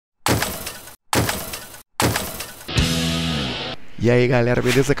E aí galera,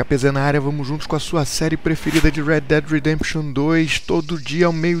 beleza? KPZ na área, vamos juntos com a sua série preferida de Red Dead Redemption 2. Todo dia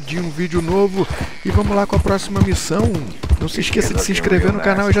ao meio-dia um vídeo novo. E vamos lá com a próxima missão. Não se esqueça de se inscrever no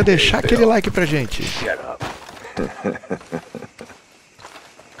canal e já deixar aquele like pra gente.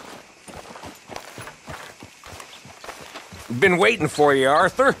 Been waiting for you,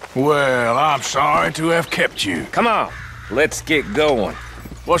 Arthur. Well, I'm sorry to have kept you. Come on, let's get going.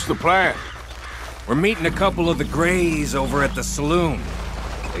 What's the plan? We're meeting a couple of the Greys over at the saloon.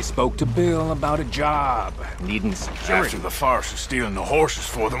 They spoke to Bill about a job, needing security. After the farce of stealing the horses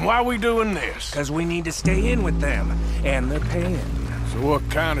for them, why are we doing this? Because we need to stay in with them, and they're paying. So what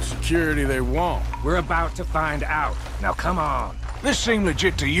kind of security they want? We're about to find out. Now come on. This seem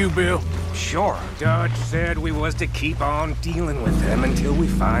legit to you, Bill? Sure. Dutch said we was to keep on dealing with them until we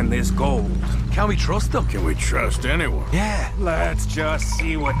find this gold. Can we trust them? Can we trust anyone? Yeah. Let's just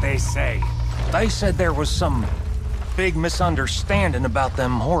see what they say. They said there was some big misunderstanding about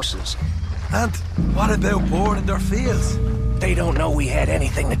them horses. And what about boarding their fields? They don't know we had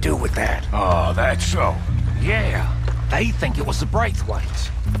anything to do with that. Oh, that's so. Yeah, they think it was the Braithwaites.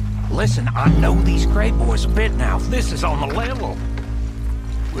 Listen, I know these Grey boys a bit now. This is on the level.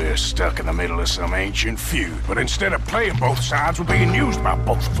 We're stuck in the middle of some ancient feud, but instead of playing both sides, we're being used by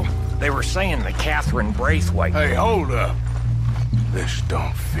both of them. They were saying that Catherine Braithwaite... Hey, hold up. This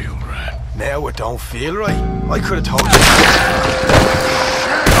don't feel right. Now it don't feel right. I could have told you.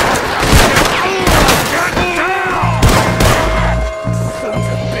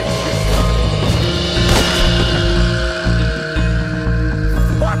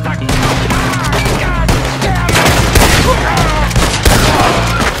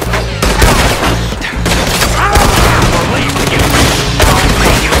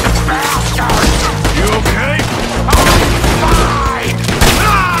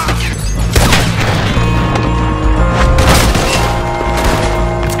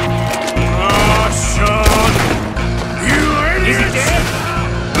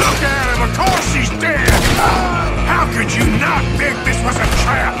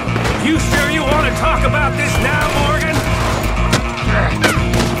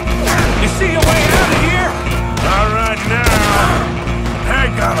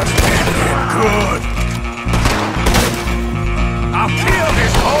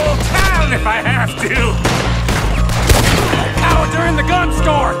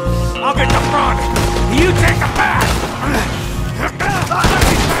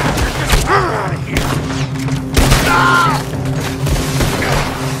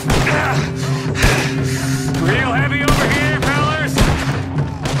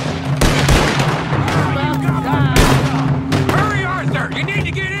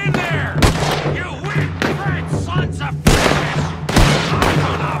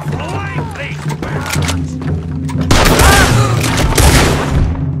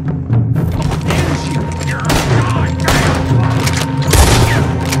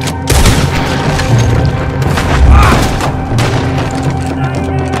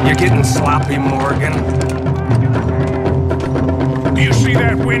 Sloppy, Morgan. Do you see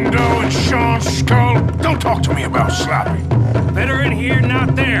that window in Sean's skull? Don't talk to me about sloppy. Better in here,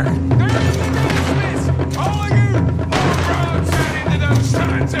 not there. All of you! Roads out into those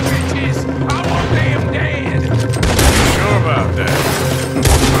sons of bitches! I want them dead! Sure about that?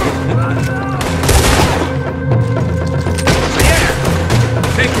 So yeah,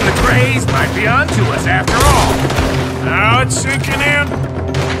 thinking the Greys might be onto us after all. Now it's sinking in.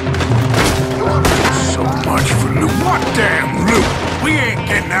 So much for loot. What damn loot? We ain't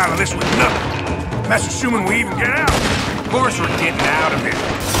getting out of this with nothing. That's assuming we even get out. Of course we're getting out of it.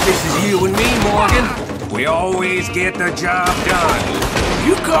 This is you and me, Morgan. We always get the job done.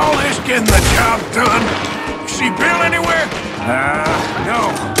 You call this getting the job done? You see Bill anywhere?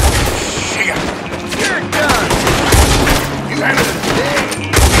 No. Shit. You're done.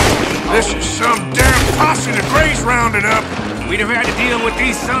 This is some damn posse the Greys rounded up. We'd have had to deal with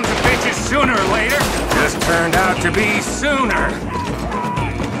these sons of bitches sooner or later. Just turned out to be sooner.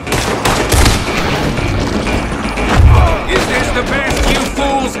 Is this the best you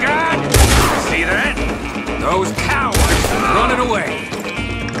fools got? See that? Those cowards running away.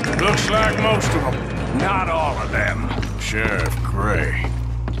 Looks like most of them. Not all of them. Sheriff Gray.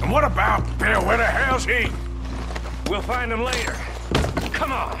 And what about Bill? Where the hell's he? We'll find him later.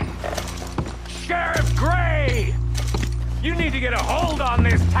 Come on. Sheriff Gray! You need to get a hold on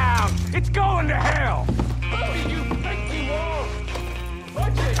this town. It's going to hell. Who do you think you are?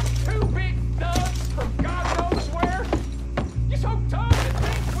 Bunch of two-bit thugs from God knows where? You're so dumb to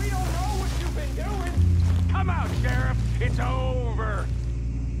think we don't know what you've been doing. Come out, Sheriff. It's over.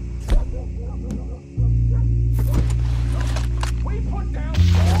 We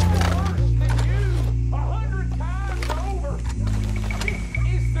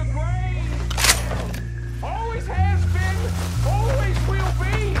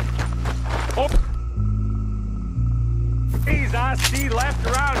left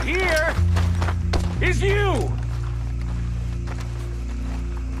around here is you!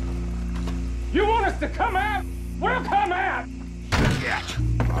 You want us to come out? We'll come out!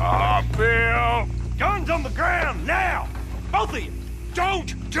 Ah, Bill! Guns on the ground, now! Both of you!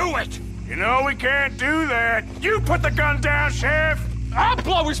 Don't do it! You know we can't do that. You put the gun down, Sheriff! I'll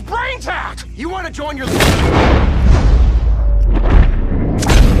blow his brains out! You want to join your...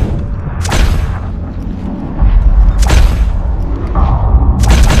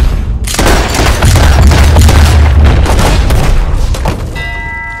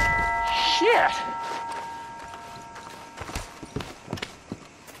 Shit!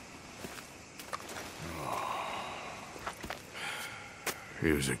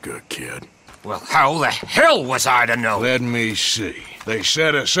 He was a good kid. Well, how the hell was I to know? Let me see. They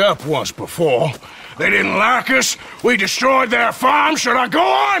set us up once before. They didn't like us. We destroyed their farm. Should I go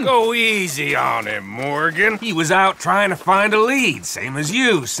on? Go easy on him, Morgan. He was out trying to find a lead, same as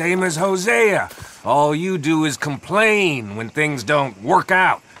you, same as Hosea. All you do is complain when things don't work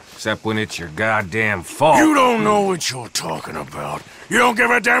out, except when it's your goddamn fault. You don't know what you're talking about. You don't give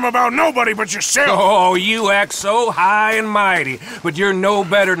a damn about nobody but yourself. Oh, you act so high and mighty, but you're no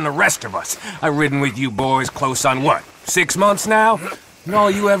better than the rest of us. I've ridden with you boys close on what, 6 months now? And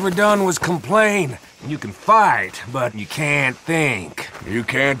all you ever done was complain. You can fight, but you can't think. You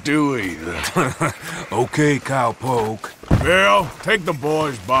can't do either. Okay, cowpoke. Bill, take the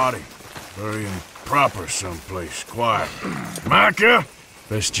boy's body. Bury him proper someplace, quiet. Micah,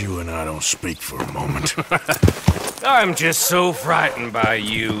 best you and I don't speak for a moment. I'm just so frightened by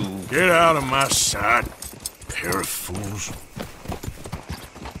you. Get out of my sight, pair of fools.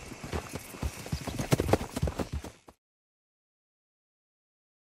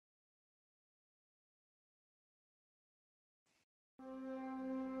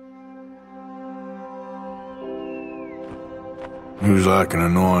 He was like an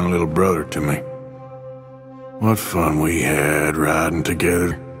annoying little brother to me. What fun we had riding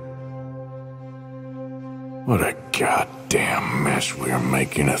together. What a goddamn mess we are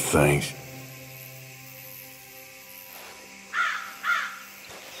making of things.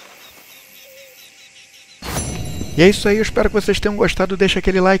 E é isso aí, eu espero que vocês tenham gostado. Deixa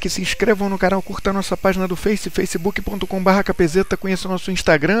aquele like, se inscrevam no canal, curtam nossa página do Face, facebook.com/kpzeta, conheçam nosso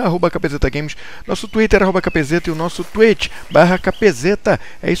Instagram, @kpzetagames, nosso Twitter, @kpzeta e o nosso Twitch, /kpzeta.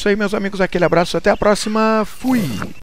 É isso aí, meus amigos, aquele abraço, até a próxima, fui!